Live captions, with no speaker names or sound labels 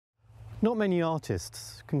Not many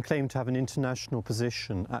artists can claim to have an international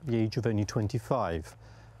position at the age of only 25,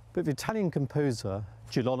 but the Italian composer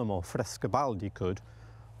Girolamo Frescobaldi could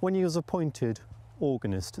when he was appointed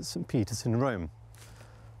organist at St. Peter's in Rome.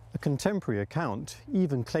 A contemporary account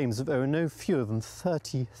even claims that there were no fewer than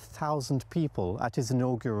 30,000 people at his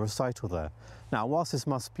inaugural recital there. Now, whilst this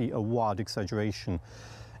must be a wild exaggeration,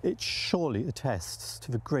 it surely attests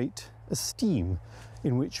to the great esteem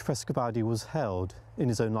in which Frescobaldi was held in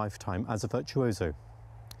his own lifetime as a virtuoso.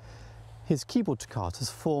 His keyboard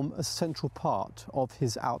toccatas form a central part of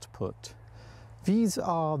his output. These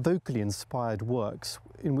are vocally inspired works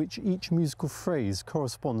in which each musical phrase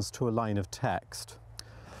corresponds to a line of text.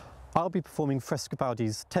 I'll be performing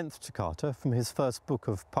Frescobaldi's 10th toccata from his first book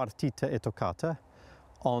of Partite e Toccata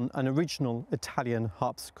on an original Italian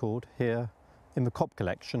harpsichord here in the Cobbe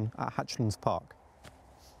Collection at Hatchlands Park.